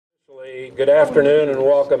Good afternoon and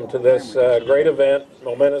welcome to this great event,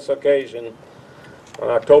 momentous occasion, on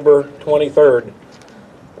October 23rd,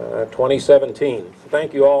 2017.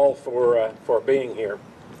 Thank you all for being here.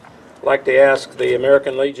 I'd like to ask the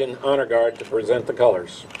American Legion Honor Guard to present the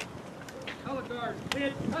colors. Color guard,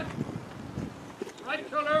 head cut.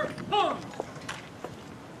 Right color, hung.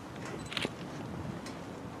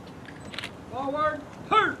 Forward,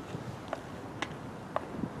 turn.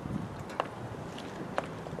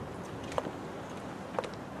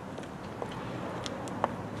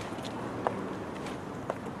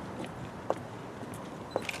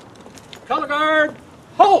 Color guard,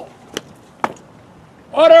 halt.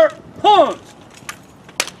 Order, hung.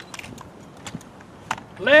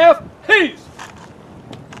 Left, east.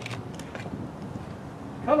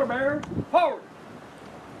 Color bearer, forward.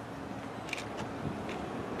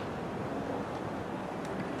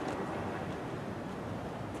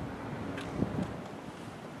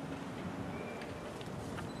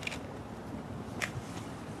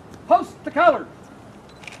 Post the color.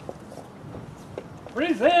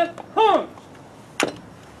 Present, hung.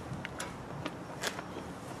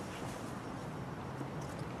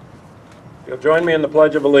 You'll join me in the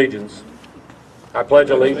Pledge of Allegiance. I pledge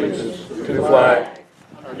allegiance to the flag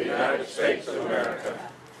of the United States of America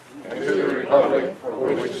and to the republic for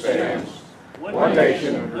which it stands, one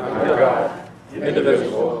nation under God,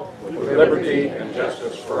 indivisible, with liberty and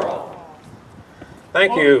justice for all.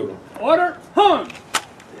 Thank you. Order, hung.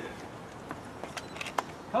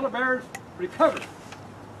 Color bearers, recover.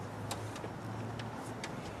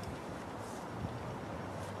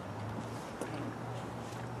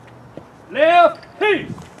 Left,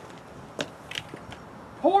 east.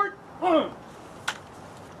 Port, hung.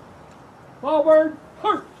 Forward,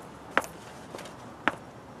 hurt.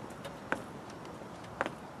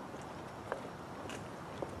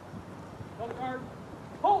 Color guard,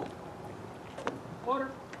 hold.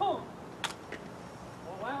 Order, hung.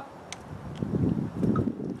 All out.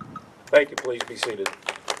 Thank you. Please be seated.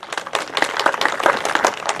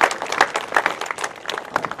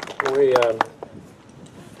 We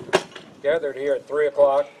gathered here at 3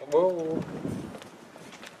 o'clock. Whoa.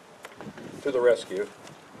 To the rescue.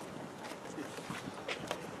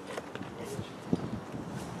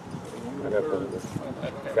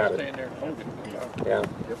 Got it. Yeah.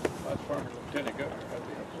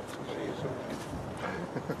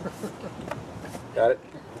 Got it.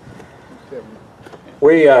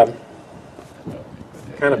 We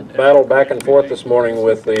kind of battled back and forth this morning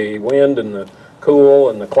with the wind and the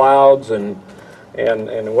cool and the clouds and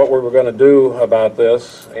what we were going to do about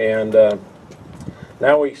this. And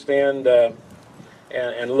now we stand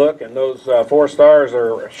and look, and those 4 stars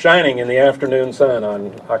are shining in the afternoon sun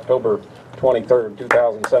on October 23rd,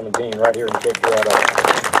 2017, right here in Cape Girardeau.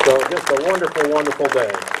 So just a wonderful, wonderful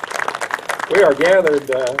day. We are gathered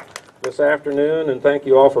this afternoon, and thank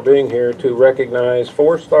you all for being here, to recognize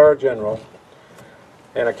 4-star General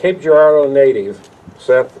and a Cape Girardeau native,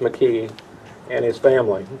 Seth McKee, and his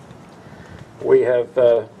family. We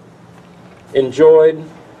have enjoyed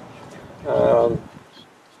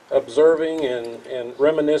observing and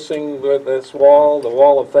reminiscing with this wall, the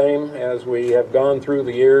Wall of Fame, as we have gone through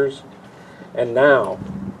the years. And now,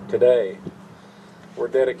 today, we're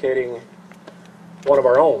dedicating one of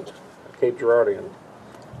our own, Cape Girardean,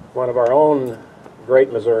 one of our own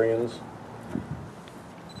great Missourians,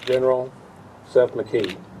 General Seth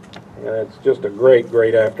McKee. And it's just a great,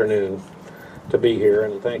 great afternoon to be here,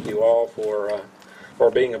 and thank you all for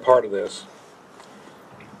being a part of this.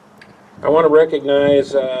 I want to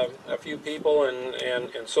recognize a few people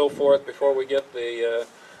and so forth before we get the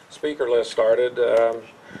speaker list started.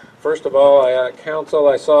 First of all, council,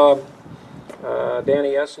 I saw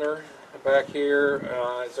Danny Essner back here.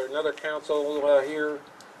 Is there another council here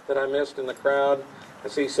that I missed in the crowd? I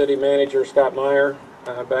see City Manager Scott Meyer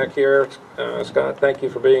back here. Scott, thank you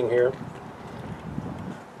for being here.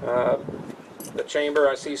 The Chamber,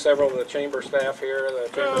 I see several of the Chamber staff here, the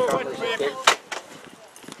Chamber Conference.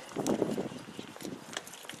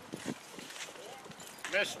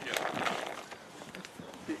 Missed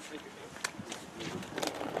you.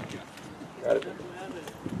 Got it.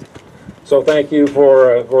 So thank you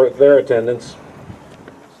for their attendance.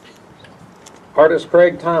 Artist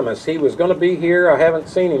Craig Thomas, he was going to be here. I haven't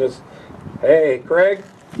seen him. Hey, Craig,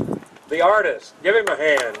 the artist. Give him a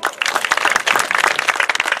hand.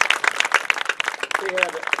 He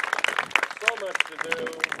had so much to do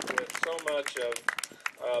with so much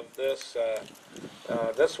of this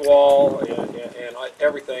this wall and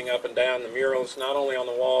everything up and down the murals, not only on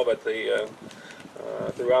the wall but the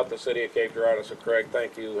throughout the city of Cape Girardeau. So Craig,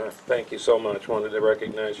 thank you so much. Wanted to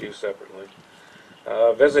recognize you separately.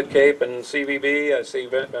 Visit Cape and CVB. I see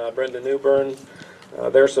Brenda Newbern,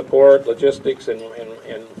 their support, logistics, and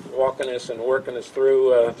walking us and working us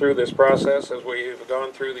through this process as we've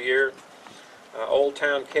gone through the year. Old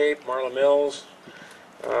Town Cape, Marla Mills,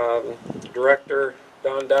 Director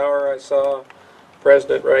Don Dower I saw,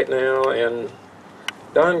 President right now, and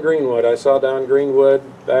Don Greenwood. I saw Don Greenwood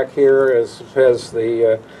back here as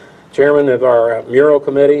the chairman of our mural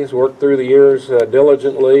committee. He's worked through the years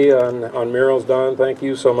diligently on murals. Don, thank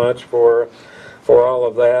you so much for all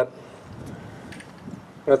of that.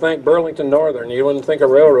 I thank Burlington Northern. You wouldn't think a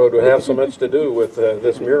railroad would have so much to do with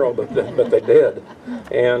this mural, but they did.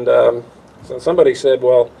 And so somebody said,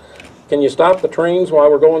 well, can you stop the trains while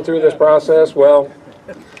we're going through this process? Well,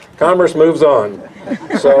 commerce moves on.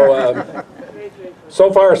 So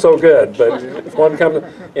so far so good, but if one comes,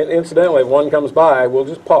 incidentally, if one comes by, we'll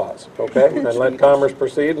just pause, okay, and let commerce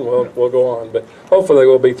proceed, and we'll go on. But hopefully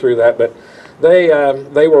we'll be through that. But they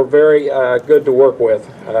were very good to work with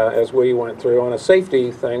as we went through on a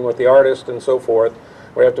safety thing with the artist and so forth.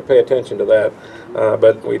 We have to pay attention to that.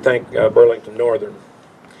 But we thank Burlington Northern,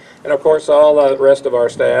 and of course all the rest of our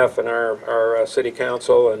staff and our city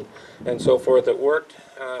council and so forth that worked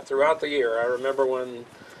throughout the year. I remember when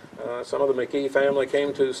some of the McKee family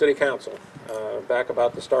came to City Council back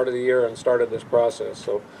about the start of the year and started this process.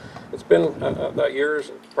 So it's been a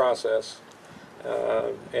year's process,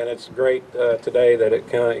 and it's great today that it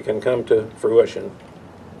can come to fruition.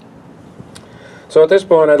 So at this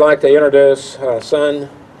point, I'd like to introduce son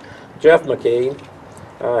Jeff McKee.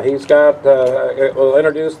 We'll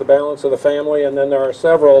introduce the balance of the family, and then there are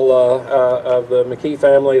several of the McKee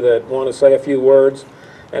family that want to say a few words,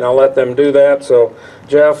 and I'll let them do that. So,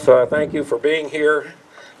 Jeff, thank you for being here.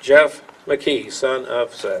 Jeff McKee, son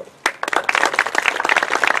of Seth.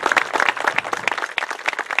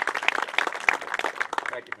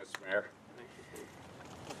 Thank you, Mr. Mayor.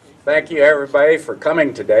 Thank you, everybody, for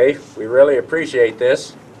coming today. We really appreciate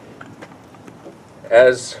this.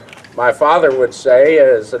 As my father would say,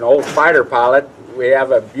 as an old fighter pilot, we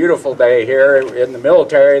have a beautiful day here. In the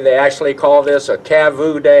military, they actually call this a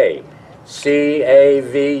CAVU day.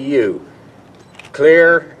 C-A-V-U.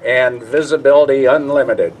 Clear and visibility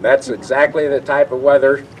unlimited. That's exactly the type of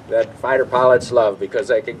weather that fighter pilots love, because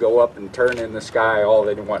they can go up and turn in the sky all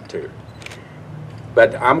they want to.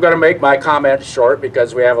 But I'm going to make my comments short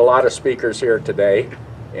because we have a lot of speakers here today,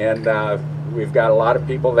 and we've got a lot of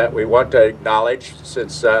people that we want to acknowledge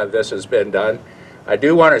since this has been done. I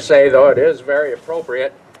do want to say, though, it is very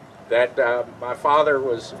appropriate that my father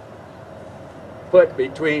was put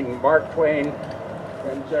between Mark Twain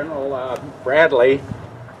and General Bradley.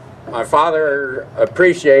 My father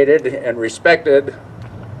appreciated and respected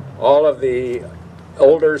all of the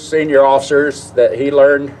older senior officers that he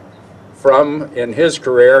learned from in his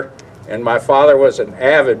career, and my father was an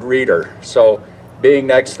avid reader, so being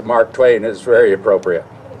next to Mark Twain is very appropriate.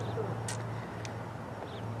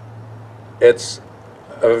 It's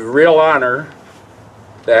a real honor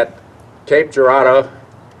that Cape Girardeau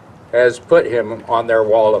has put him on their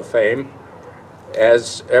wall of fame.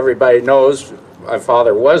 As everybody knows, my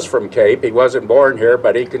father was from Cape. He wasn't born here,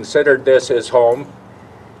 but he considered this his home.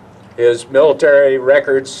 His military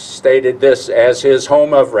records stated this as his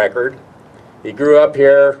home of record. He grew up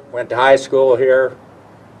here, went to high school here,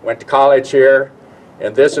 went to college here,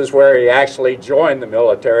 and this is where he actually joined the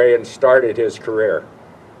military and started his career.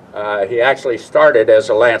 He actually started as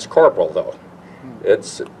a lance corporal, though.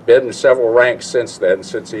 It's been several ranks since then,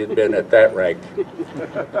 since he had been at that rank.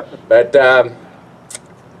 But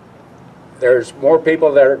there's more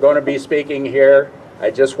people that are going to be speaking here.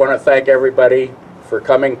 I just want to thank everybody for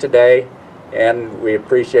coming today, and we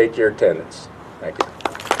appreciate your attendance. Thank you.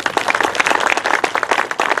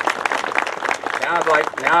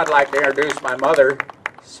 Now I'd like to introduce my mother,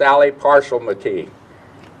 Sally Parshall McKee,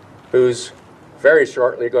 who's very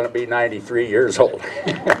shortly going to be 93 years old.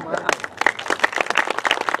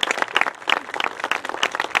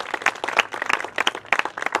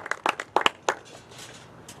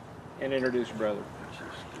 And introduce your brother.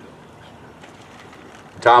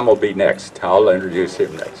 Tom will be next. I'll introduce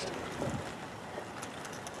him next.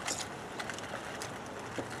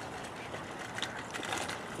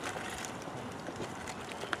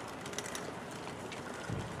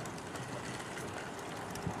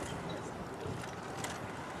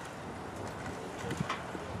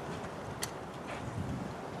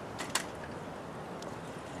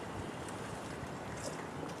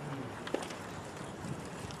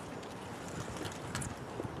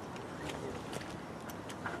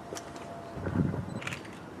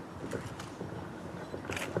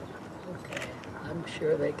 I'm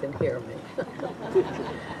sure they can hear me.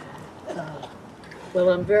 Well,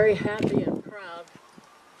 I'm very happy and proud,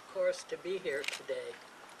 of course, to be here today.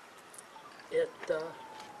 It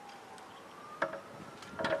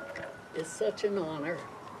is such an honor,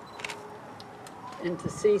 and to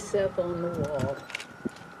see Seth on the wall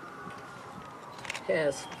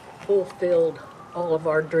has fulfilled all of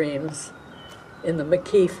our dreams in the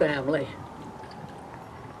McKee family.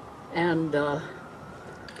 And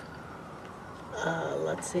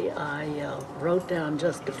let's see, I wrote down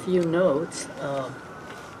just a few notes.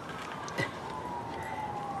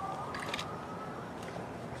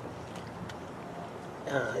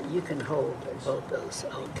 You can hold both those,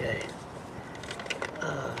 okay.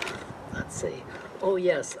 Let's see. Oh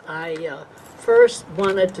yes, I first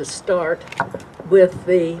wanted to start with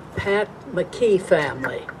the Pat McKee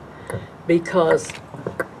family, because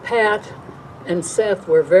Pat and Seth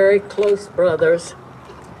were very close brothers,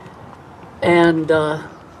 and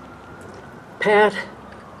Pat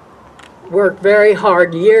worked very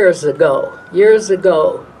hard years ago,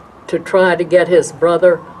 to try to get his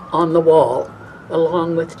brother on the wall,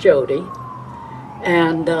 along with Jody.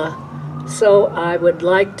 And so I would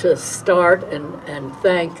like to start and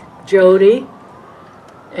thank Jody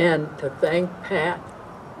and to thank Pat,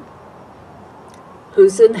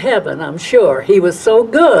 who's in heaven, I'm sure. He was so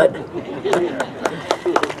good.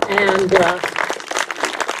 And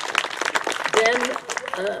then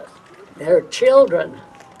their children.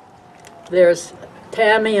 There's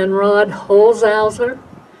Tammy and Rod Holzhauser,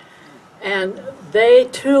 and they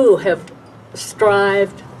too have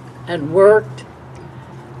strived and worked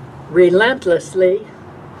relentlessly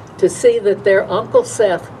to see that their Uncle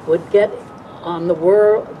Seth would get on the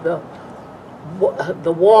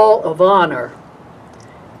wall of honor,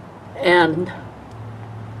 and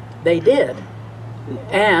they did.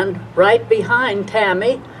 And right behind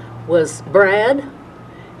Tammy was Brad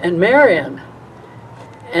and Marion,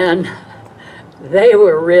 and they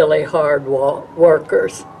were really hard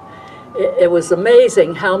workers. It was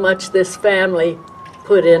amazing how much this family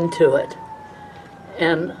put into it.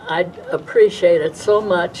 And I appreciate it so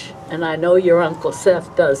much, and I know your Uncle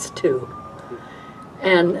Seth does too.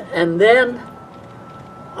 And then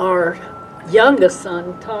our youngest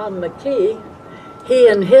son, Tom McKee, he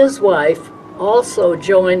and his wife also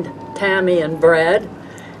joined Tammy and Brad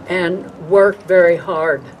and worked very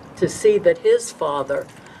hard to see that his father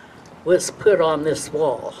was put on this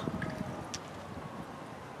wall.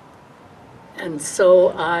 And so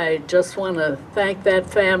I just want to thank that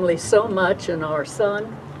family so much, and our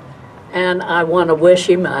son, and I want to wish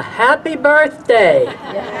him a happy birthday.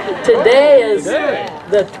 Today is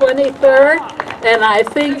the 23rd, and I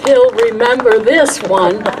think he'll remember this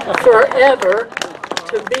one forever,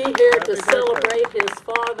 to be here to celebrate his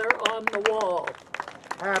father on the wall.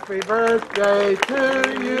 Happy birthday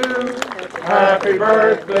to you. Happy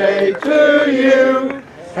birthday to you.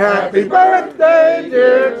 Happy birthday,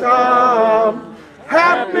 dear Tom.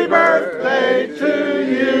 Happy birthday to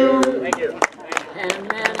you. Thank you. And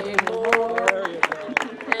many more.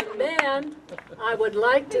 And then I would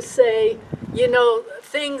like to say, you know,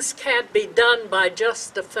 things can't be done by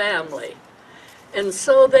just a family. And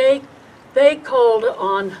so they called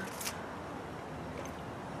on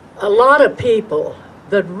a lot of people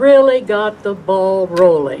that really got the ball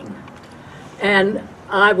rolling. And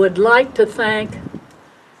I would like to thank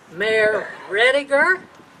Mayor Rediger,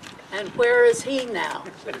 and where is he now?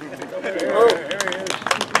 Oh,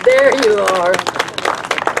 there you are.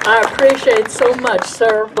 I appreciate so much,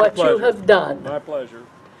 sir, what you have done. My pleasure.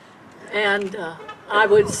 And I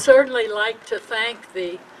would certainly like to thank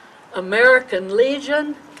the American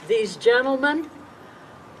Legion, these gentlemen.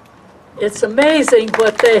 It's amazing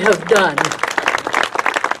what they have done.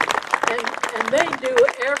 And they do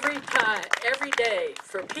every day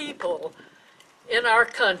for people in our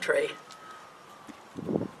country.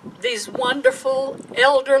 These wonderful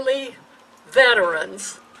elderly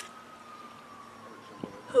veterans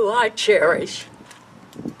who I cherish.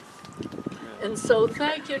 And so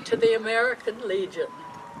thank you to the American Legion.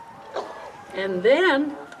 And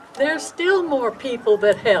then there's still more people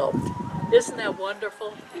that help. Isn't that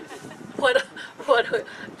wonderful? What a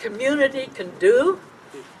community can do.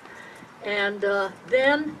 And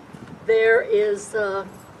then there is,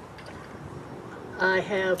 I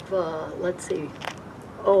have, let's see,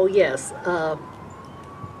 oh yes,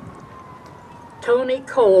 Tony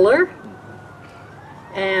Kohler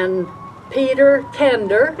and Peter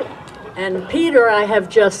Kender. And Peter I have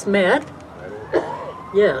just met.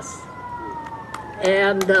 Yes.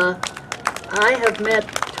 And I have met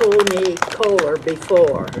Tony Kohler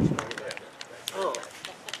before. Oh,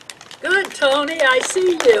 good, Tony, I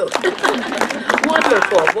see you.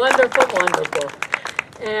 Wonderful, wonderful, wonderful.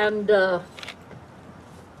 And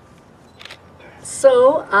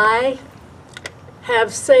So I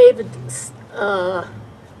have saved,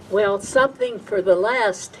 well, something for the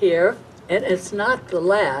last here, and it's not the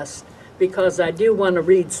last, because I do want to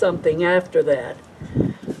read something after that.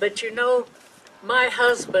 But you know, my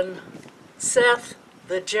husband, Seth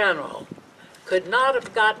the General, could not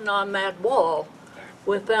have gotten on that wall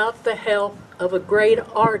without the help of a great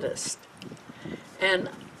artist.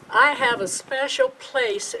 And I have a special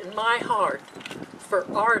place in my heart for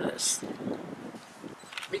artists,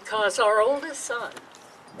 because our oldest son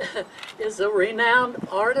is a renowned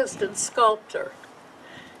artist and sculptor,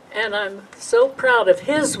 and I'm so proud of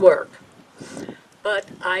his work. But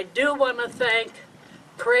I do want to thank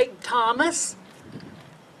Craig Thomas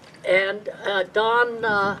and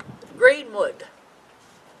Don Greenwood.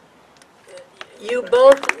 You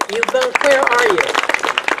both, where are you?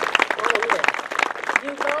 Oh, yeah.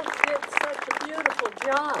 You both did such a beautiful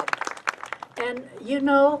job. And you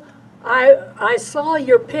know, I saw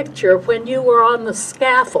your picture when you were on the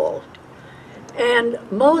scaffold. And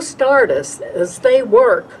most artists, as they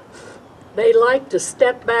work, they like to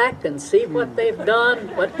step back and see what they've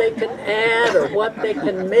done, what they can add, or what they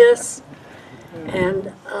can miss.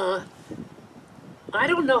 And I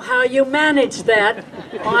don't know how you manage that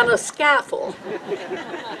on a scaffold.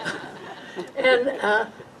 And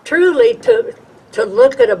truly, to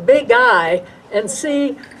look at a big eye and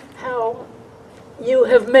see how you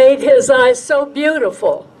have made his eyes so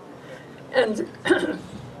beautiful. And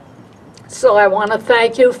so I want to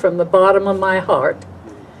thank you from the bottom of my heart.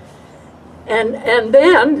 And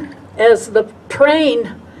then, as the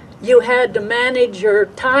train, you had to manage your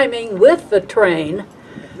timing with the train.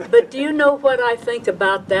 But do you know what I think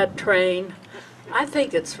about that train? I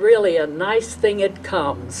think it's really a nice thing it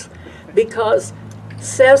comes, because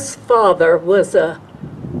Seth's father was a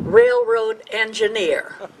railroad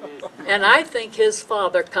engineer. And I think his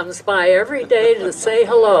father comes by every day to say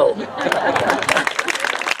hello.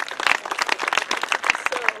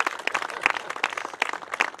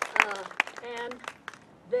 And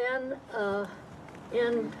then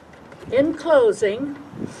in closing,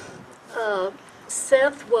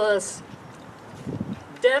 Seth was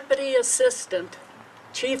Deputy Assistant,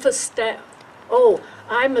 Chief of Staff. Oh,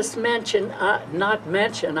 I must mention, I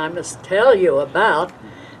must tell you about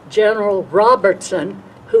General Robertson,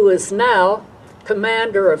 who is now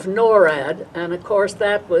commander of NORAD, and of course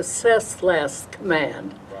that was Seth's last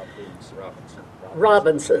command.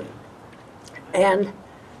 Robinson. And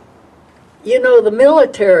you know, the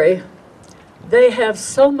military, they have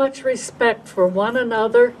so much respect for one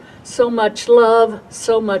another, so much love,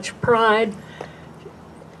 so much pride.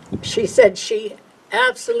 She said she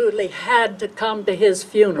absolutely had to come to his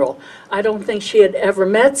funeral. I don't think she had ever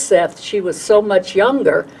met Seth. She was so much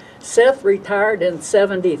younger. Seth retired in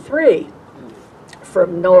 '73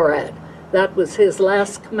 from NORAD. That was his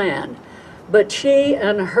last command. But she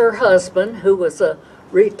and her husband, who was a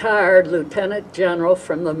retired lieutenant general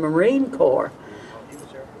from the Marine Corps.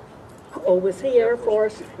 Oh, was he Air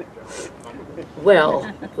Force?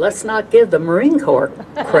 Well, let's not give the Marine Corps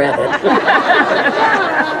credit.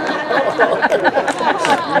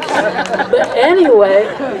 But anyway,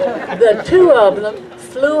 the two of them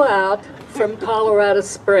flew out from Colorado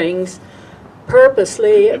Springs,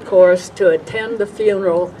 purposely, of course, to attend the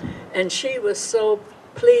funeral, and she was so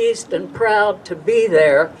pleased and proud to be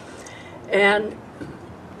there. And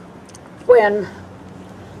when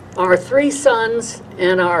our 3 sons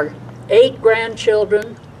and our 8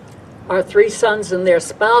 grandchildren, our 3 sons and their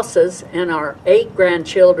spouses, and our 8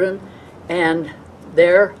 grandchildren and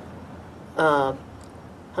their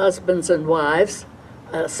husbands and wives,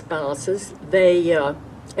 spouses, they,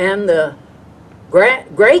 and the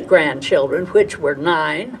great-grandchildren, which were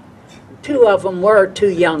 9, 2 of them were too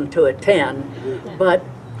young to attend, but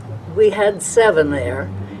we had 7 there,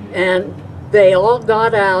 and they all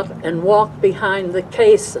got out and walked behind the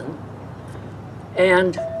caisson,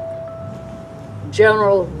 and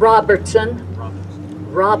General Robinson,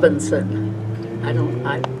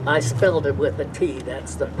 I spelled it with a T,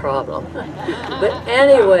 that's the problem. But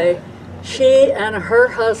anyway, she and her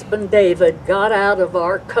husband David got out of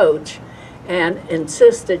our coach and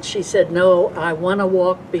insisted, she said, no, I want to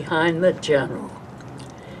walk behind the general.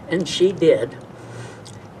 And she did.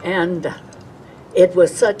 And it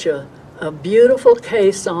was such a beautiful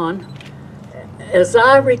caisson. As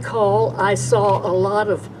I recall, I saw a lot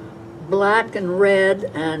of black and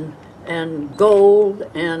red and gold,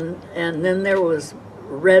 and then there was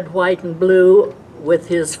red, white, and blue with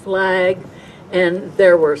his flag, and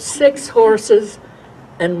there were 6 horses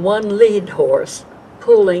and 1 lead horse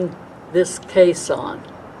pulling this caisson.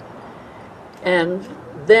 And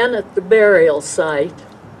then at the burial site,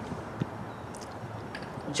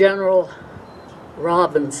 General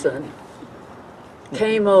Robinson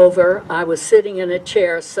came over. I was sitting in a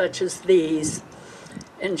chair such as these,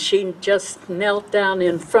 and she just knelt down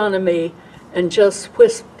in front of me and just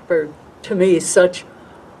whispered to me such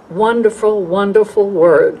wonderful, wonderful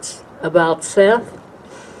words about Seth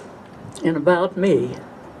and about me.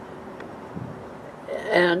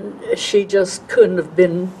 And she just couldn't have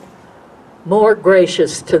been more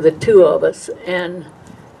gracious to the two of us. And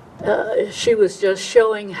she was just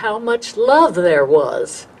showing how much love there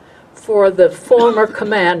was for the former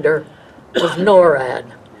commander of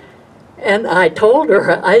NORAD. And I told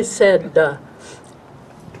her, I said,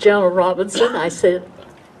 General Robinson, I said,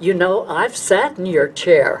 you know, I've sat in your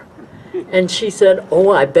chair. And she said,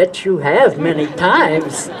 oh, I bet you have many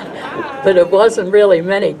times. But it wasn't really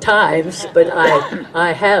many times, but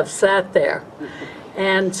I have sat there.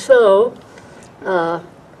 And so,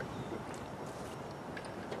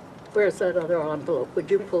 where's that other envelope?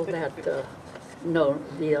 Would you pull that, no,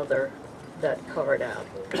 the other, that card out?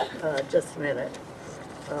 Just a minute.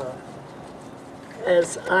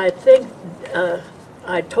 As I think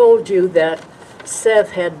I told you that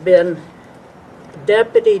Seth had been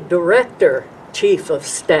Deputy Director Chief of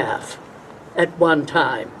Staff at one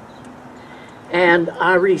time. And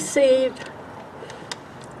I received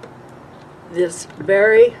this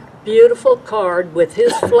very beautiful card with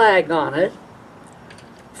his flag on it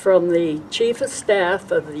from the Chief of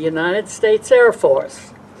Staff of the United States Air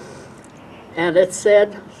Force. And it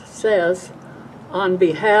says, on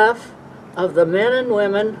behalf of the men and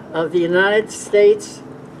women of the United States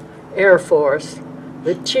Air Force,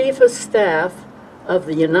 the Chief of Staff of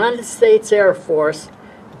the United States Air Force,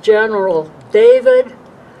 General David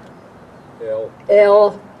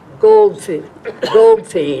L.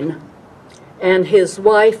 Goldfein, and his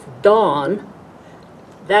wife, Dawn.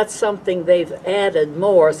 That's something they've added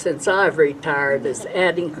more since I've retired, is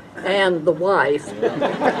adding, and the wife.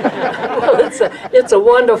 Well, it's a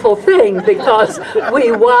wonderful thing because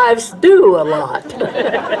we wives do a lot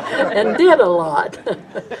and did a lot.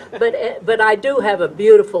 But I do have a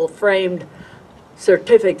beautiful framed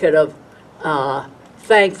certificate of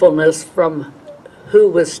thankfulness from who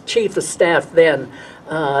was Chief of Staff then,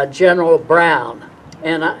 General Brown.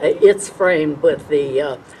 And it's framed with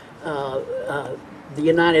the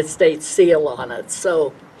United States seal on it.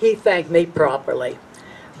 So he thanked me properly.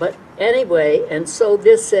 But anyway, and so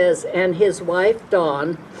this says, and his wife,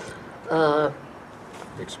 Dawn,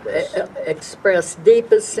 expressed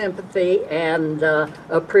deepest sympathy and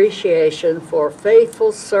appreciation for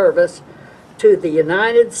faithful service to the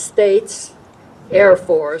United States Air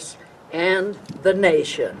Force and the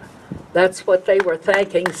nation. That's what they were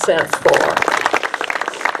thanking Seth for.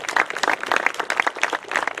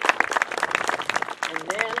 And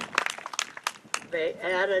then they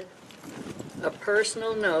added a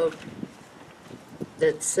personal note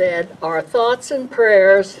that said, our thoughts and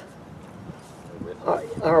prayers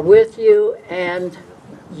are with you and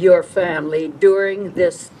your family during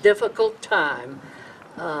this difficult time.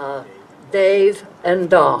 Dave and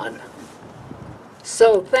Dawn.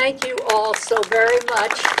 So thank you all so very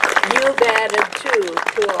much. You've added to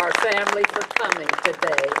our family for coming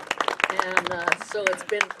today. And so it's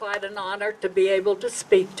been quite an honor to be able to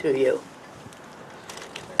speak to you.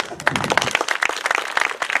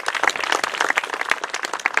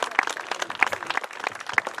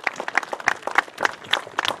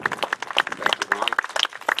 Thank you, Mom.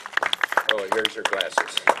 Oh, here's your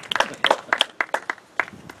glasses.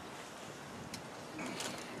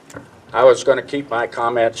 I was going to keep my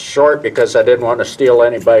comments short because I didn't want to steal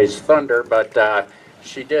anybody's thunder, but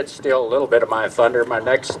she did steal a little bit of my thunder. My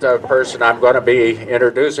next person I'm going to be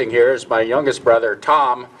introducing here is my youngest brother,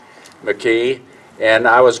 Tom McKee, and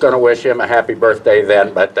I was going to wish him a happy birthday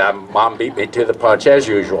then, but Mom beat me to the punch as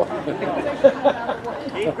usual.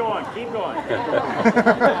 Keep going, keep going.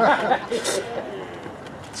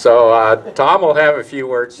 So Tom will have a few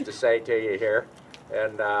words to say to you here,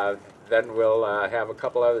 and then we'll have a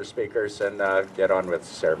couple other speakers and get on with the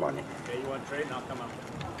ceremony. Okay, you want to trade and I'll come up.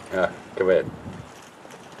 Go ahead.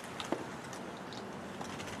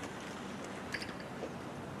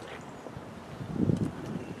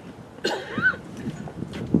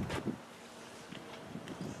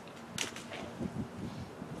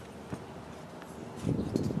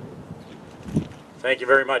 Thank you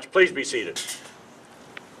very much. Please be seated.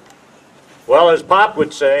 Well, as Pop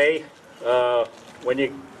would say, when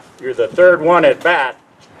you're the third one at bat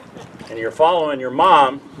and you're following your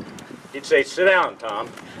mom, he'd say, sit down, Tom.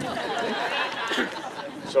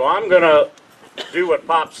 So I'm going to do what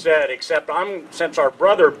Pop said, except since our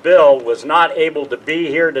brother Bill was not able to be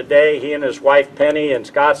here today, he and his wife Penny in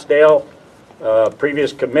Scottsdale,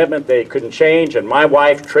 previous commitment they couldn't change, and my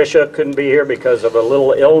wife, Tricia, couldn't be here because of a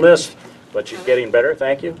little illness, but she's getting better,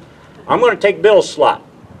 thank you. I'm going to take Bill's slot.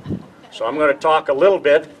 So I'm going to talk a little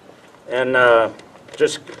bit and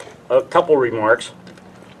just a couple remarks.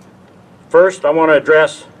 First, I want to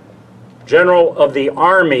address General of the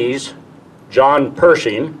Armies, John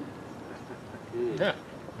Pershing,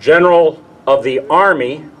 General of the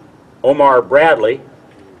Army, Omar Bradley,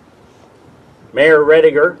 Mayor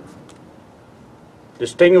Rediger,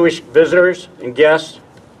 distinguished visitors and guests,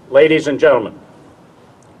 ladies and gentlemen.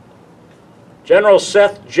 General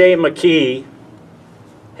Seth J. McKee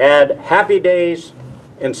had happy days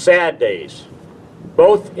and sad days,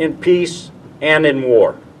 both in peace and in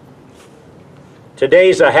war.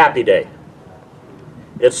 Today's a happy day.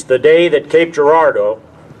 It's the day that Cape Girardeau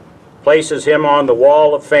places him on the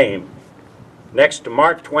Wall of Fame next to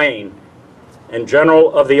Mark Twain and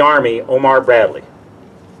General of the Army Omar Bradley.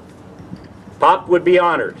 Pop would be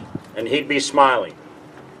honored and he'd be smiling.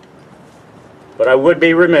 But I would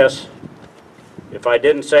be remiss if I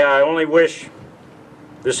didn't say I only wish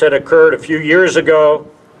this had occurred a few years ago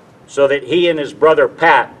so that he and his brother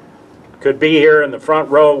Pat could be here in the front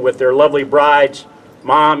row with their lovely brides,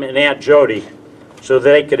 Mom and Aunt Jody, so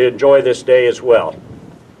they could enjoy this day as well.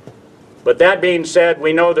 But that being said,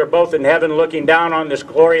 we know they're both in heaven looking down on this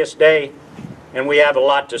glorious day, and we have a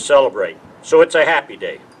lot to celebrate. So it's a happy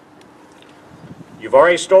day. You've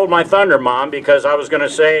already stole my thunder, Mom, because I was going to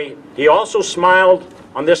say he also smiled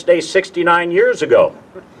on this day 69 years ago.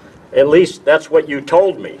 At least that's what you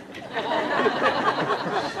told me.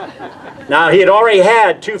 Now, he had already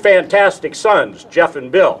had two fantastic sons, Jeff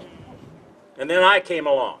and Bill. And then I came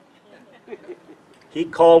along. He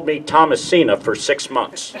called me Thomasina for 6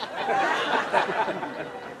 months.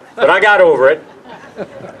 But I got over it.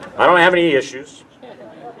 I don't have any issues.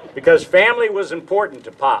 Because family was important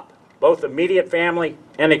to Pop, both immediate family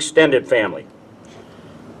and extended family.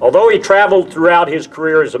 Although he traveled throughout his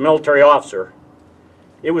career as a military officer,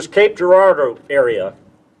 it was Cape Girardeau area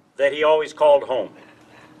that he always called home.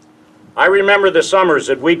 I remember the summers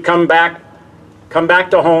that we'd come back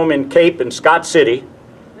to home in Cape and Scott City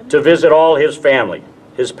to visit all his family.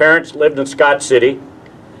 His parents lived in Scott City,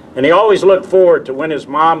 and he always looked forward to when his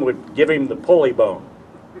mom would give him the pulley bone.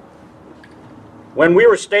 When we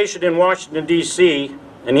were stationed in Washington, D.C.,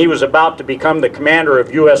 and he was about to become the commander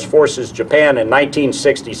of U.S. Forces Japan in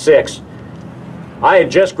 1966, I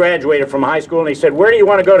had just graduated from high school, and he said, "Where do you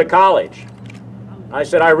want to go to college?" I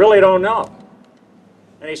said, "I really don't know."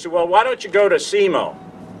 And he said, "Well, why don't you go to SEMO?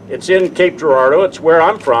 It's in Cape Girardeau. It's where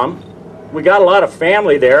I'm from. We got a lot of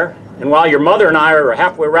family there, and while your mother and I are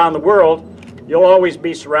halfway around the world, you'll always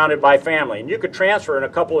be surrounded by family, and you could transfer in a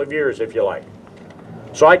couple of years if you like."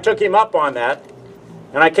 So I took him up on that,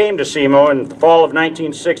 and I came to SEMO in the fall of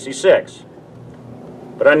 1966,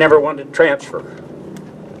 but I never wanted to transfer.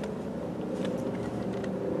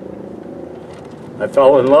 I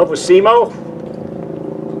fell in love with SEMO.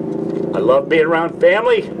 I loved being around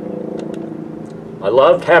family. I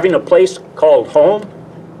loved having a place called home,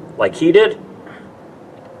 like he did.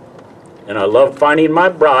 And I loved finding my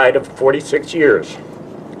bride of 46 years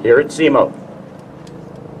here at SEMO.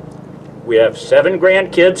 We have 7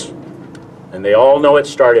 grandkids, and they all know it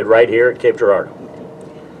started right here at Cape Girardeau.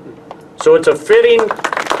 So it's a fitting,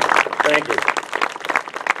 thank you.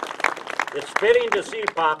 It's fitting to see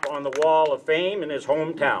Pop on the Wall of Fame in his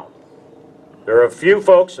hometown. There are a few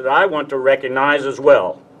folks that I want to recognize as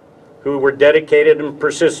well who were dedicated and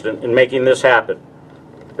persistent in making this happen.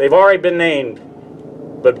 They've already been named,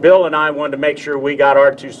 but Bill and I wanted to make sure we got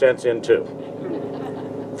our 2 cents in too.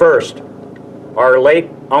 First, our late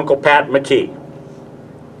Uncle Pat McKee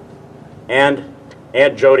and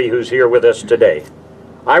Aunt Jody, who's here with us today.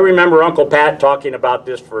 I remember Uncle Pat talking about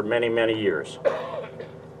this for many, many years.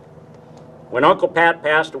 When Uncle Pat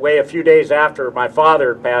passed away a few days after my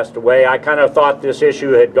father passed away, I kind of thought this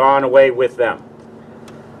issue had gone away with them.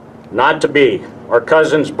 Not to be. Our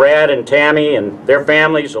cousins Brad and Tammy and their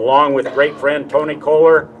families, along with great friend Tony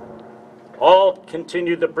Kohler, all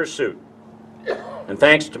continued the pursuit. And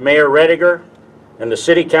thanks to Mayor Rediger and the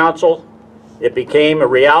City Council, it became a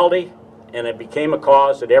reality, and it became a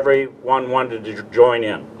cause that everyone wanted to join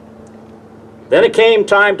in. Then it came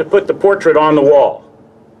time to put the portrait on the wall.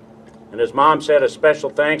 And as Mom said, a special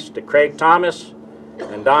thanks to Craig Thomas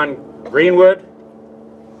and Don Greenwood.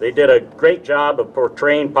 They did a great job of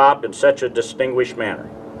portraying Pop in such a distinguished manner.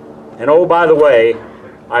 And oh, by the way,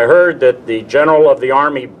 I heard that the General of the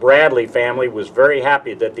Army Bradley family was very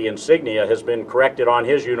happy that the insignia has been corrected on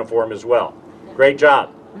his uniform as well. Great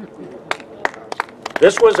job.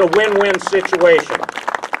 This was a win-win situation.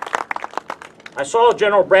 I saw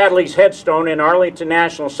General Bradley's headstone in Arlington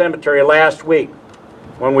National Cemetery last week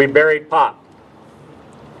when we buried Pop.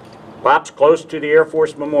 Pop's close to the Air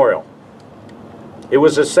Force Memorial. It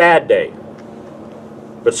was a sad day,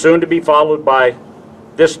 but soon to be followed by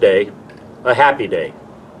this day, a happy day,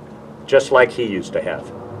 just like he used to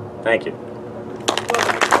have. Thank you.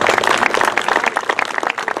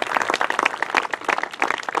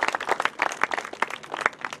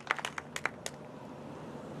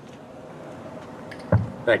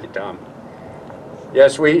 Thank you, Tom.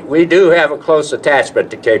 Yes, we do have a close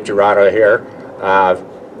attachment to Cape Girardeau here.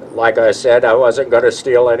 Like I said, I wasn't going to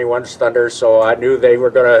steal anyone's thunder, so I knew they were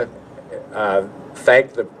going to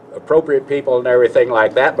thank the appropriate people and everything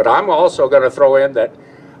like that. But I'm also going to throw in that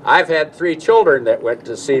I've had 3 children that went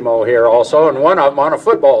to SEMO here also, and one of them on a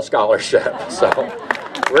football scholarship. So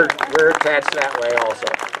we're attached that way also.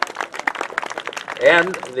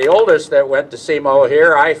 And the oldest that went to SEMO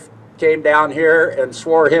here, I came down here and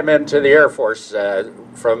swore him into the Air Force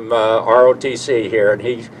from ROTC here, and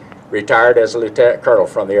he retired as a lieutenant colonel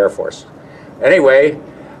from the Air Force. Anyway,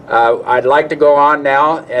 I'd like to go on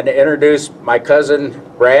now and introduce my cousin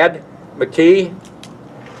Brad McKee.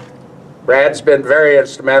 Brad's been very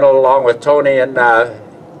instrumental, along with Tony, in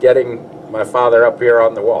getting my father up here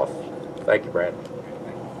on the wall. Thank you, Brad.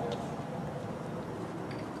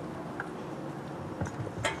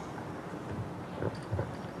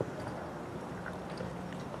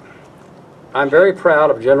 I'm very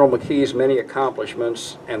proud of General McKee's many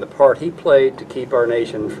accomplishments and the part he played to keep our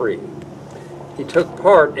nation free. He took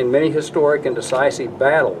part in many historic and decisive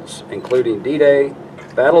battles, including D-Day,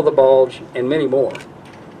 Battle of the Bulge, and many more.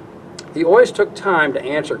 He always took time to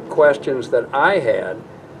answer questions that I had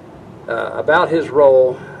about his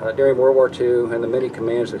role during World War II and the many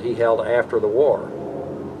commands that he held after the war.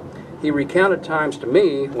 He recounted times to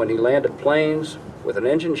me when he landed planes with an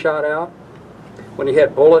engine shot out, when he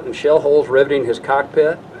had bullet and shell holes riveting his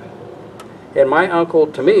cockpit. And my uncle,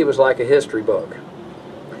 to me, was like a history book.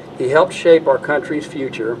 He helped shape our country's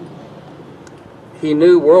future. He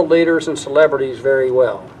knew world leaders and celebrities very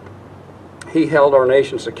well. He held our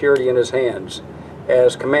nation's security in his hands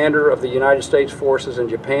as commander of the United States forces in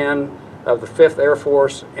Japan, of the 5th Air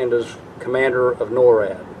Force, and as commander of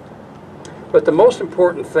NORAD. But the most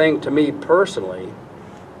important thing to me personally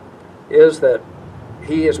is that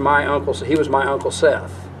he was my Uncle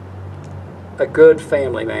Seth, a good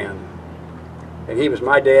family man, and he was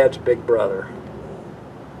my dad's big brother.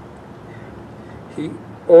 He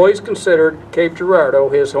always considered Cape Girardeau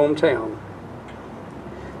his hometown.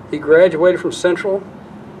 He graduated from Central.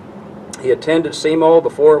 He attended SEMO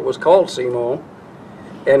before it was called SEMO,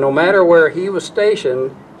 and no matter where he was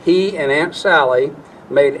stationed, he and Aunt Sally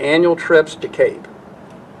made annual trips to Cape.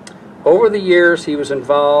 Over the years, he was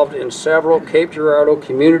involved in several Cape Girardeau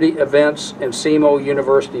community events and SEMO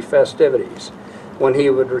University festivities when he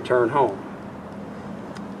would return home.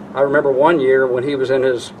 I remember one year when he was in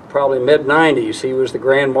his probably mid-90s, he was the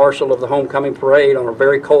Grand Marshal of the Homecoming Parade on a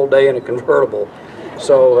very cold day in a convertible.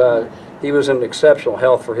 So he was in exceptional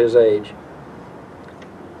health for his age.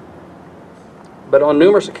 But on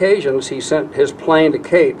numerous occasions, he sent his plane to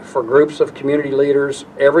Cape for groups of community leaders,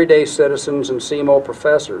 everyday citizens, and SEMO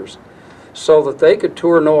professors so that they could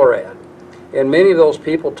tour NORAD. And many of those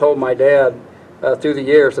people told my dad through the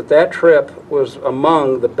years that that trip was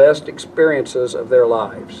among the best experiences of their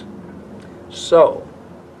lives. So,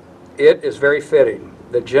 it is very fitting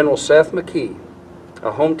that General Seth McKee,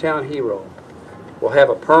 a hometown hero, will have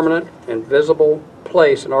a permanent and visible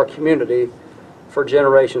place in our community for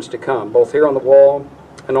generations to come, both here on the wall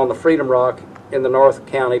and on the Freedom Rock in the North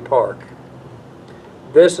County Park.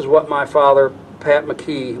 This is what my father, Pat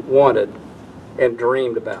McKee, wanted and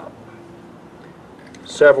dreamed about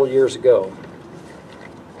several years ago.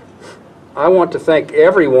 I want to thank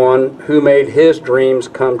everyone who made his dreams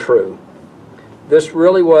come true. This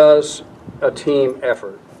really was a team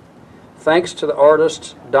effort. Thanks to the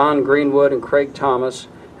artists Don Greenwood and Craig Thomas,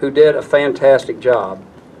 who did a fantastic job.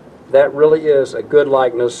 That really is a good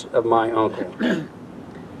likeness of my uncle.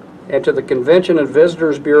 And to the Convention and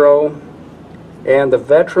Visitors Bureau and the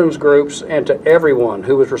veterans groups and to everyone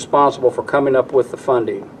who was responsible for coming up with the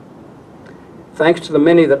funding. Thanks to the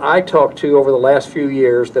many that I talked to over the last few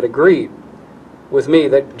years that agreed with me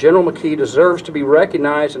that General McKee deserves to be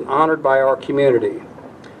recognized and honored by our community.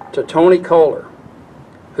 To Tony Kohler,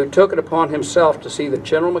 who took it upon himself to see that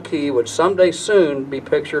General McKee would someday soon be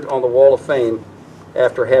pictured on the Wall of Fame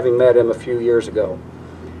after having met him a few years ago.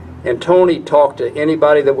 And Tony talked to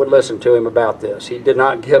anybody that would listen to him about this. He did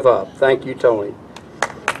not give up. Thank you, Tony.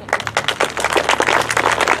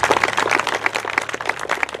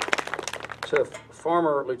 To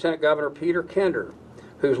former Lieutenant Governor Peter Kinder,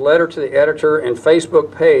 whose letter to the editor and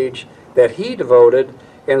Facebook page that he devoted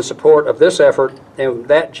in support of this effort, and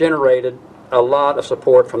that generated a lot of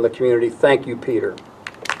support from the community. Thank you, Peter.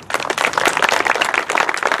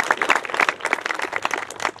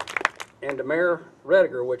 And to Mayor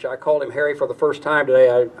Rediger, which I called him Harry for the first time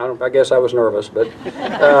today. I guess I was nervous, but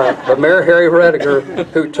Mayor Harry Rediger,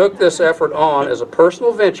 who took this effort on as a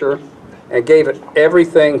personal venture and gave it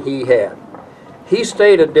everything he had. He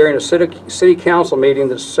stated during a city council meeting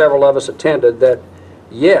that several of us attended that,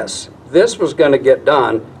 yes, this was going to get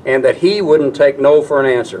done, and that he wouldn't take no for an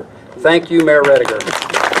answer. Thank you, Mayor Rediger.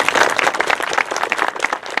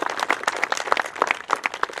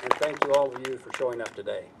 And thank you, all of you, for showing up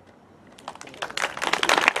today.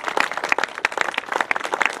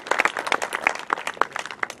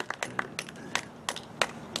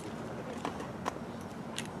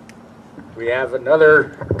 We have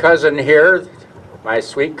another cousin here, my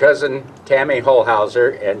sweet cousin Tammy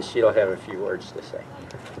Holhauser, and she'll have a few words to say.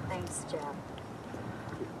 Thanks, Jeff.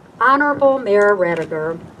 Honorable Mayor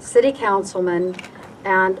Rediger, City Councilman,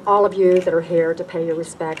 and all of you that are here to pay your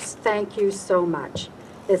respects, thank you so much.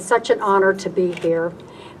 It's such an honor to be here.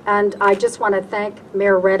 And I just want to thank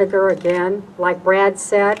Mayor Rediger again. Like Brad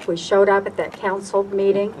said, we showed up at that council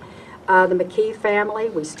meeting, the McKee family,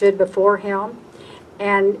 we stood before him.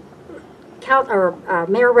 And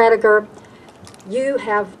Mayor Rediger, you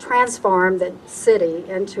have transformed the city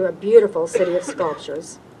into a beautiful city of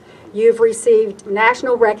sculptures. You've received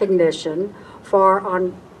national recognition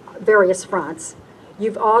on various fronts.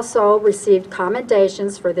 You've also received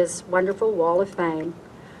commendations for this wonderful Wall of Fame.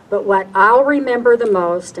 But what I'll remember the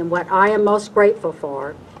most and what I am most grateful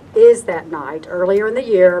for is that night earlier in the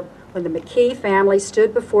year when the McKee family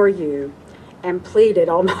stood before you and pleaded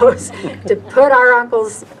almost to put our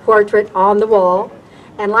uncle's portrait on the wall.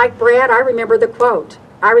 And like Brad, I remember the quote.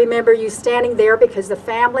 I remember you standing there because the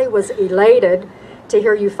family was elated to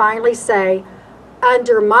hear you finally say,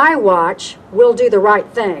 under my watch, we'll do the right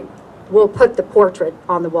thing. We'll put the portrait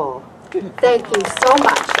on the wall. Thank you so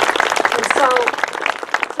much. And so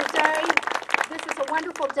today, this is a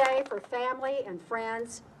wonderful day for family and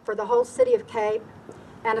friends, for the whole city of Cape,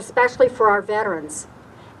 and especially for our veterans.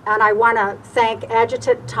 And I want to thank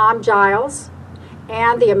Adjutant Tom Giles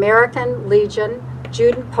and the American Legion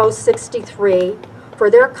Juden Post 63 for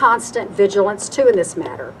their constant vigilance too in this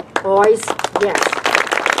matter. Always, yes,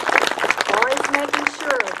 always making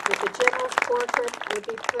sure that the general's portrait would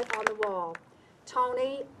be put on the wall.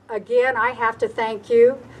 Tony, again, I have to thank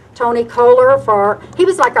you. Tony Kohler, he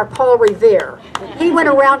was like our Paul Revere. He went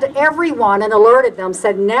around to everyone and alerted them,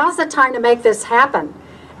 said, now's the time to make this happen.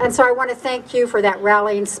 And so I want to thank you for that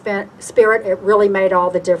rallying spirit. It really made all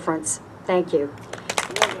the difference. Thank you.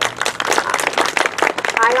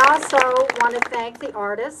 I also want to thank the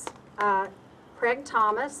artists, Craig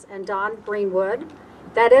Thomas and Don Greenwood.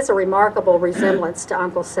 That is a remarkable resemblance to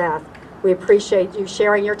Uncle Seth. We appreciate you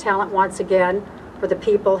sharing your talent once again for the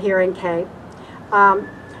people here in Cape. And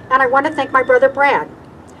I want to thank my brother Brad.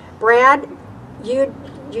 Brad, I've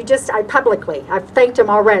thanked him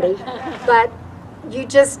already, but you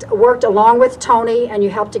just worked along with Tony and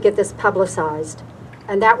you helped to get this publicized.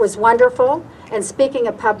 And that was wonderful. And speaking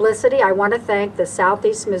of publicity, I want to thank the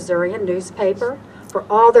Southeast Missourian newspaper for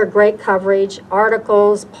all their great coverage,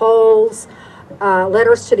 articles, polls,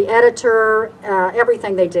 letters to the editor,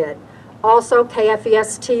 everything they did. Also,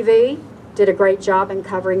 KFES TV did a great job in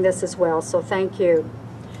covering this as well, so thank you.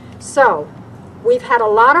 So, we've had a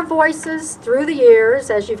lot of voices through the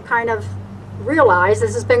years, as you've kind of realized.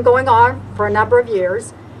 This has been going on for a number of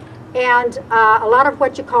years, and a lot of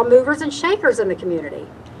what you call movers and shakers in the community.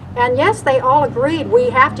 And yes, they all agreed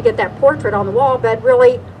we have to get that portrait on the wall, but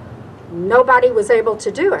really nobody was able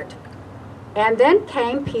to do it. And then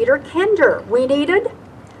came Peter Kinder. We needed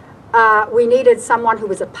someone who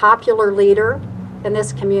was a popular leader in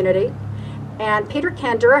this community. And Peter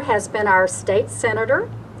Kinder has been our state senator.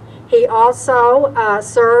 He also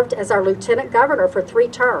served as our lieutenant governor for 3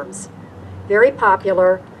 terms. Very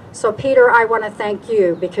popular. So Peter, I want to thank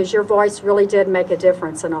you because your voice really did make a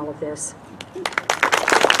difference in all of this.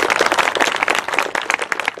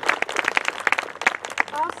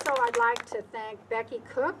 Also, I'd like to thank Becky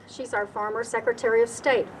Cook. She's our former Secretary of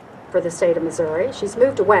State for the state of Missouri. She's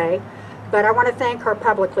moved away, but I want to thank her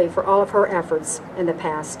publicly for all of her efforts in the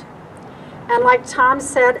past. And like Tom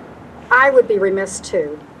said, I would be remiss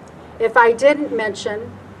too if I didn't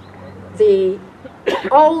mention the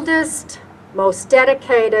oldest, most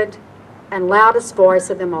dedicated, and loudest voice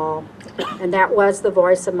of them all, and that was the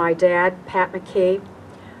voice of my dad, Pat McKee.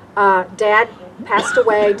 Dad passed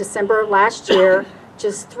away December of last year,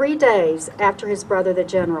 just 3 days after his brother, the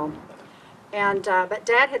general. And, but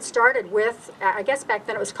Dad had started with, I guess back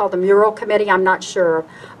then it was called the Mural Committee, I'm not sure,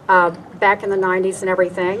 back in the 90s and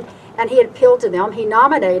everything. And he had appealed to them. He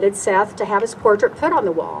nominated Seth to have his portrait put on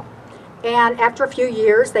the wall. And after a few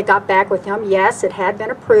years, they got back with him. Yes, it had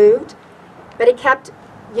been approved, but he kept,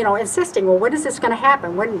 you know, insisting, well, when is this going to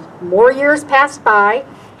happen? When more years passed by,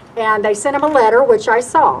 and they sent him a letter, which I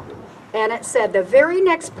saw. And it said, the very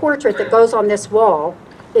next portrait that goes on this wall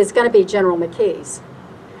is going to be General McKee's.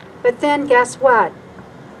 But then guess what?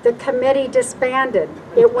 The committee disbanded.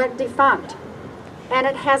 It went defunct. And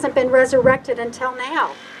it hasn't been resurrected until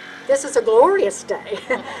now. This is a glorious day.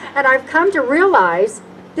 And I've come to realize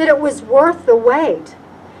that it was worth the wait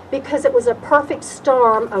because it was a perfect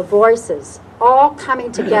storm of voices all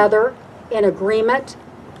coming together in agreement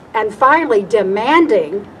and finally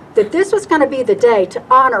demanding that this was going to be the day to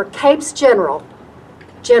honor Cape's General,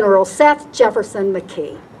 General Seth Jefferson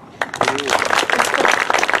McKee.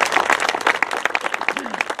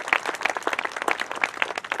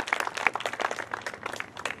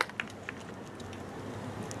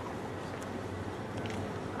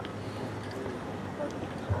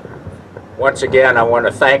 Once again, I want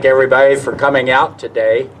to thank everybody for coming out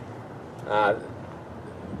today.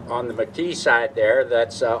 On the McKee side there,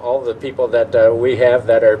 that's all the people that we have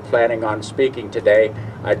that are planning on speaking today.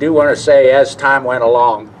 I do want to say, as time went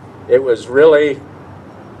along, it was really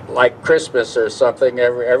like Christmas or something.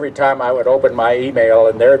 Every time I would open my email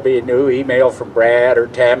and there'd be a new email from Brad or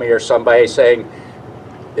Tammy or somebody saying,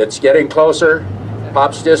 it's getting closer,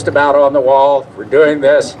 Pop's just about on the wall, we're doing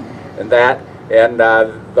this and that. And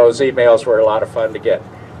those emails were a lot of fun to get.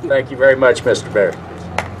 Thank you very much, Mr. Mayor.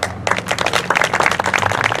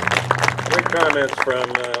 Great comments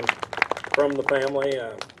from the family.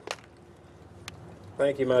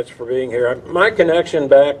 Thank you much for being here. My connection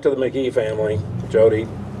back to the McKee family, Jody,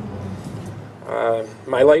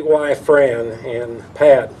 my late wife, Fran, and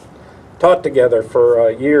Pat taught together for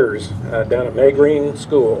years down at May Green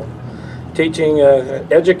School, teaching,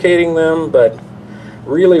 educating them, but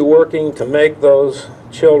really working to make those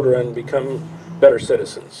children become better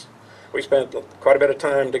citizens. We spent quite a bit of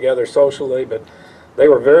time together socially, but they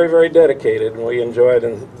were very, very dedicated, and we enjoyed,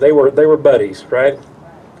 and they were buddies, right?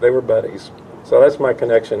 They were buddies. So that's my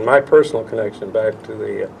connection, my personal connection back to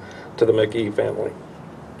the McKee family.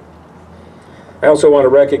 I also want to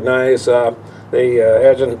recognize the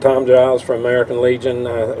Adjutant Tom Giles from American Legion.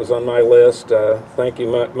 That was on my list. Thank you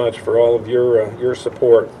much for all of your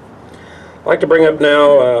support. I'd like to bring up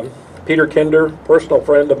now Peter Kinder, personal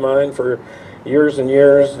friend of mine for years and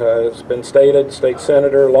years. It's been stated, state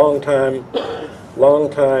senator, long time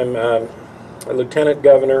lieutenant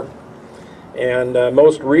governor, and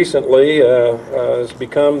most recently has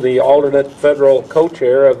become the alternate federal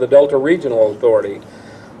co-chair of the Delta Regional Authority.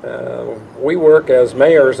 We work as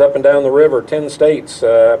mayors up and down the river, 10 states,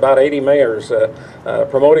 about 80 mayors,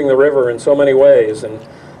 promoting the river in so many ways. And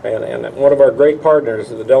one of our great partners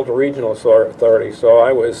is the Delta Regional Authority. So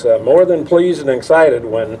I was more than pleased and excited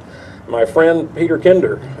when my friend Peter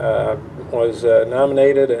Kinder was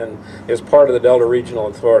nominated and is part of the Delta Regional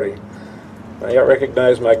Authority. I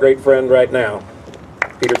recognize my great friend right now,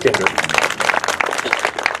 Peter Kinder.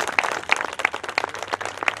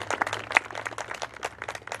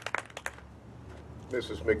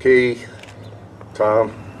 Mrs. McKee,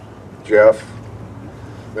 Tom, Jeff,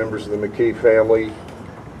 members of the McKee family,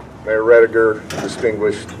 Mayor Rediger,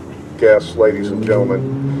 distinguished guests, ladies and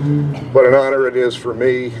gentlemen. What an honor it is for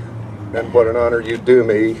me, and what an honor you do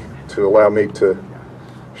me to allow me to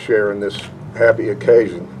share in this happy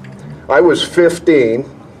occasion. I was 15,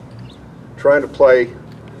 trying to play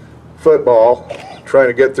football, trying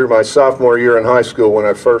to get through my sophomore year in high school when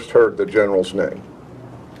I first heard the general's name.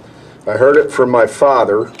 I heard it from my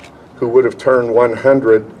father, who would have turned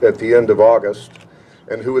 100 at the end of August,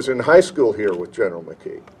 and who was in high school here with General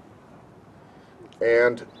McKee.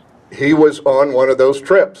 And he was on one of those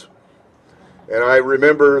trips. And I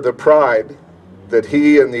remember the pride that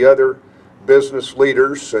he and the other business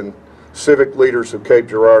leaders and civic leaders of Cape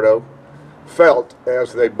Girardeau felt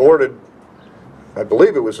as they boarded, I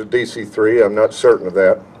believe it was a DC-3, I'm not certain of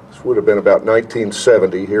that. This would have been about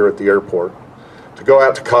 1970 here at the airport, to go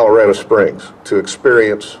out to Colorado Springs to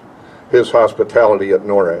experience his hospitality at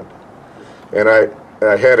NORAD. And I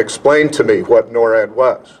had explained to me what NORAD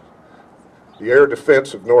was. The air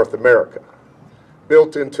defense of North America,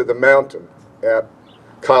 built into the mountain at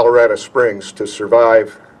Colorado Springs to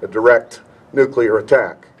survive a direct nuclear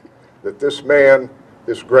attack. That this man,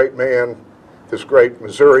 this great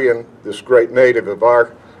Missourian, this great native of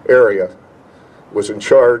our area, was in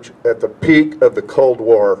charge at the peak of the Cold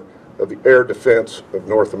War of the air defense of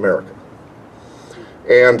North America.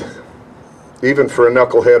 And even for a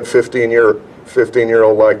knucklehead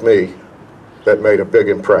 15-year-old like me, that made a big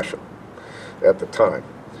impression at the time.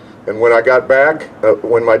 And when I got back,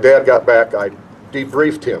 when my dad got back, I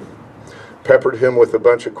debriefed him, peppered him with a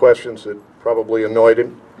bunch of questions that probably annoyed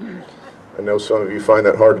him. I know some of you find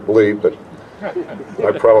that hard to believe, but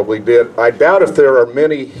I probably did. I doubt if there are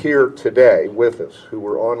many here today with us who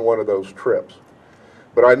were on one of those trips.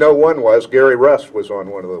 But I know one was. Gary Rust was on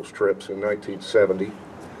one of those trips in 1970.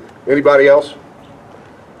 Anybody else?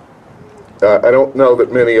 I don't know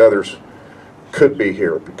that many others could be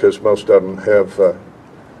here because most of them have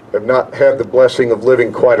not had the blessing of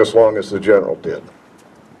living quite as long as the general did.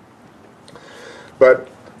 But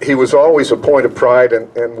he was always a point of pride,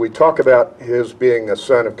 and we talk about his being a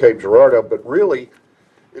son of Cape Girardeau, but really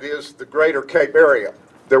it is the greater Cape area.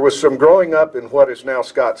 There was some growing up in what is now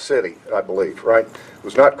Scott City, I believe, right? It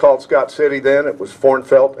was not called Scott City then. It was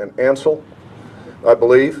Fornfelt and Ansel, I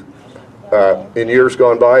believe, in years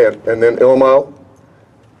gone by, and then Ilmo.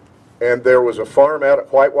 And there was a farm out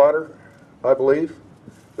at Whitewater, I believe,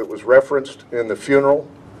 that was referenced in the funeral.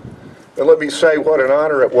 And let me say what an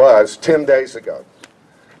honor it was 10 days ago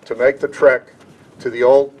to make the trek to the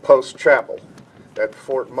old post chapel at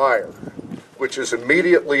Fort Myer, which is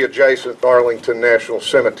immediately adjacent to Arlington National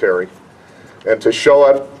Cemetery, and to show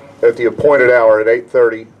up at the appointed hour at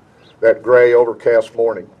 8:30 that gray overcast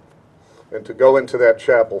morning, and to go into that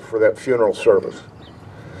chapel for that funeral service.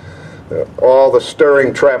 All the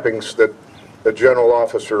stirring trappings that a general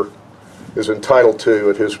officer is entitled to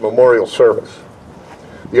at his memorial service.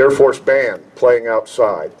 The Air Force band playing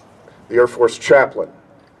outside, the Air Force chaplain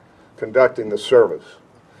conducting the service,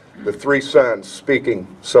 the three sons speaking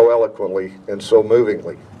so eloquently and so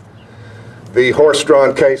movingly, the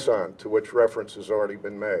horse-drawn caisson to which reference has already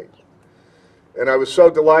been made. And I was so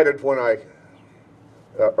delighted when I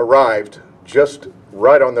arrived just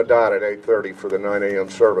right on the dot at 8:30 for the 9 a.m.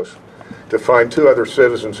 service to find two other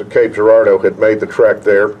citizens of Cape Girardeau had made the trek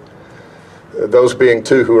there. Those being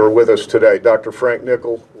two who are with us today. Dr. Frank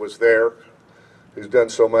Nickel was there, who's done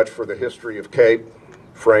so much for the history of Cape.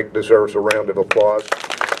 Frank deserves a round of applause,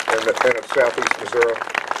 and of Southeast Missouri.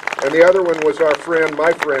 And the other one was our friend,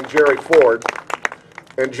 my friend, Jerry Ford.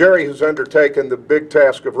 And Jerry has undertaken the big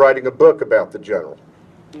task of writing a book about the general.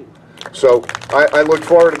 So I look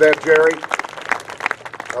forward to that, Jerry.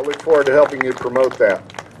 I look forward to helping you promote that.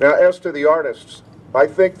 Now, as to the artists, I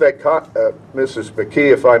think they Mrs.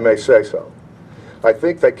 McKee, if I may say so, I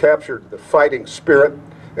think they captured the fighting spirit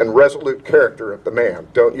and resolute character of the man,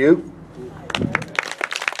 don't you?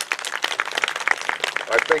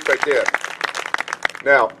 I think they did.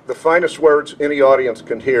 Now, the finest words any audience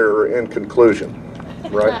can hear are in conclusion,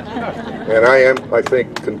 right? And I am, I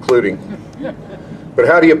think, concluding. But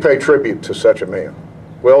how do you pay tribute to such a man?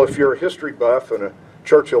 Well, if you're a history buff and a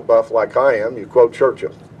Churchill buff like I am, you quote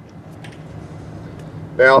Churchill.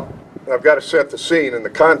 Now, I've got to set the scene in the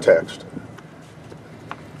context.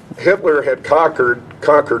 Hitler had conquered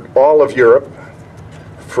all of Europe,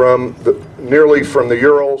 nearly from the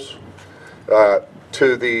Urals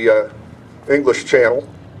to the English Channel.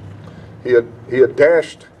 He had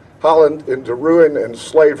dashed Holland into ruin and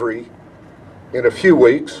slavery in a few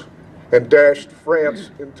weeks, and dashed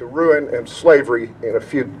France into ruin and slavery in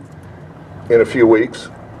a few weeks.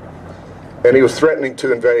 And he was threatening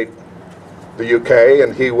to invade the UK,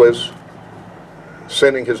 and he was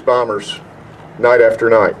sending his bombers night after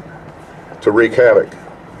night to wreak havoc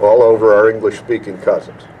all over our English-speaking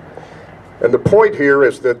cousins. And the point here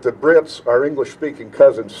is that the Brits, our English-speaking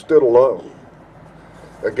cousins, stood alone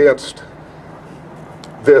against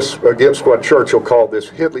what Churchill called this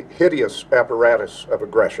hideous apparatus of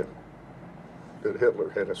aggression that Hitler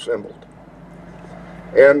had assembled.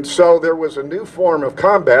 And so there was a new form of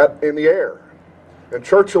combat in the air. And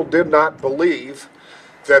Churchill did not believe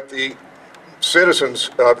that the citizens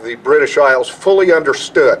of the British Isles fully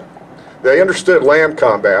understood. They understood land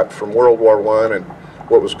combat from World War I and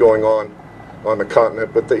what was going on the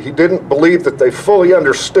continent, but he didn't believe that they fully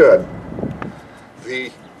understood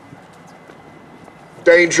the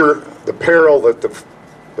danger, the peril that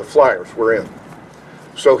the flyers were in.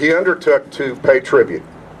 So he undertook to pay tribute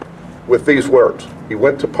with these words. He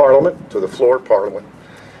went to Parliament, to the floor of Parliament,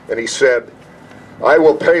 and he said, "I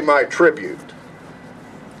will pay my tribute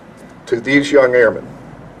to these young airmen.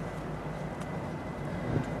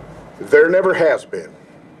 There never has been,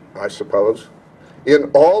 I suppose,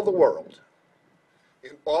 in all the world,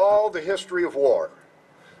 in all the history of war,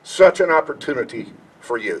 such an opportunity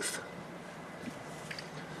for youth."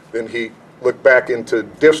 Then he looked back into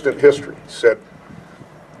distant history. He said,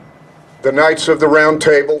 "The Knights of the Round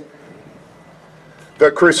Table, the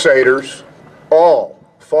Crusaders, all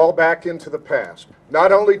fall back into the past,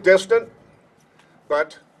 not only distant,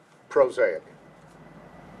 but prosaic.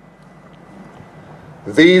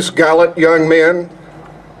 These gallant young men,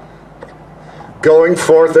 going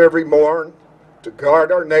forth every morn to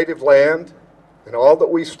guard our native land and all that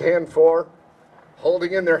we stand for,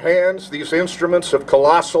 holding in their hands these instruments of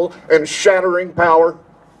colossal and shattering power,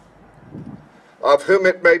 of whom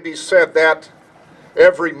it may be said that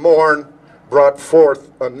every morn brought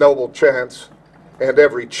forth a noble chance, and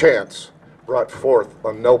every chance brought forth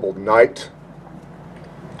a noble night,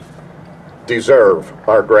 deserve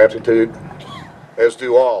our gratitude, as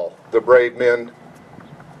do all the brave men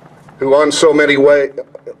who on so many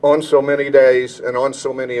days and on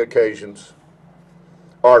so many occasions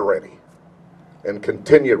are ready and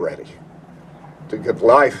continue ready to give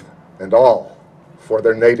life and all for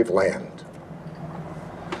their native land.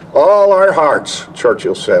 All our hearts,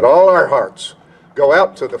 Churchill said, all our hearts go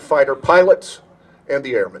out to the fighter pilots and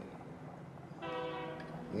the airmen.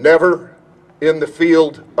 Never in the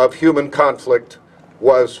field of human conflict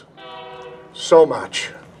was so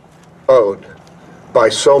much owed by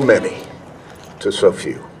so many to so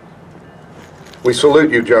few. We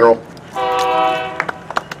salute you, General.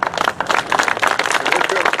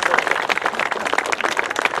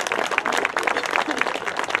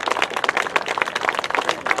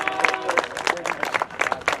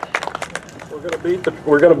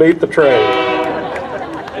 We're gonna beat the train.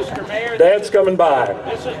 Mr. Mayor, Dad's coming by.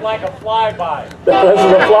 this is like a flyby. This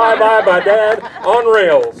is a flyby by Dad on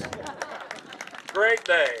rails. Great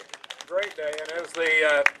day, and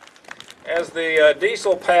as the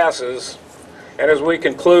diesel passes, and as we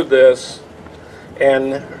conclude this,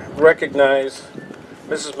 and recognize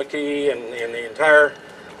Mrs. McKee and the entire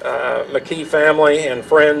McKee family and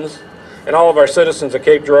friends, and all of our citizens of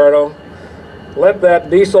Cape Girardeau, let that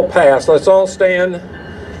diesel pass. Let's all stand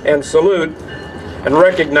and salute and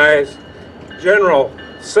recognize General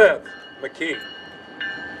Seth McKee.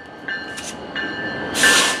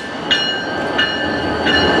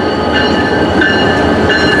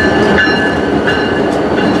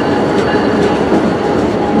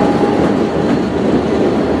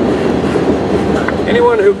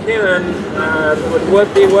 Anyone who can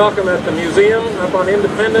would be welcome at the museum up on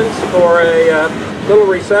Independence for a little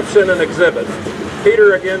reception and exhibit.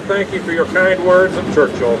 Peter, again, thank you for your kind words of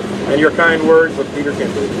Churchill and your kind words of Peter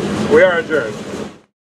Kendall. We are adjourned.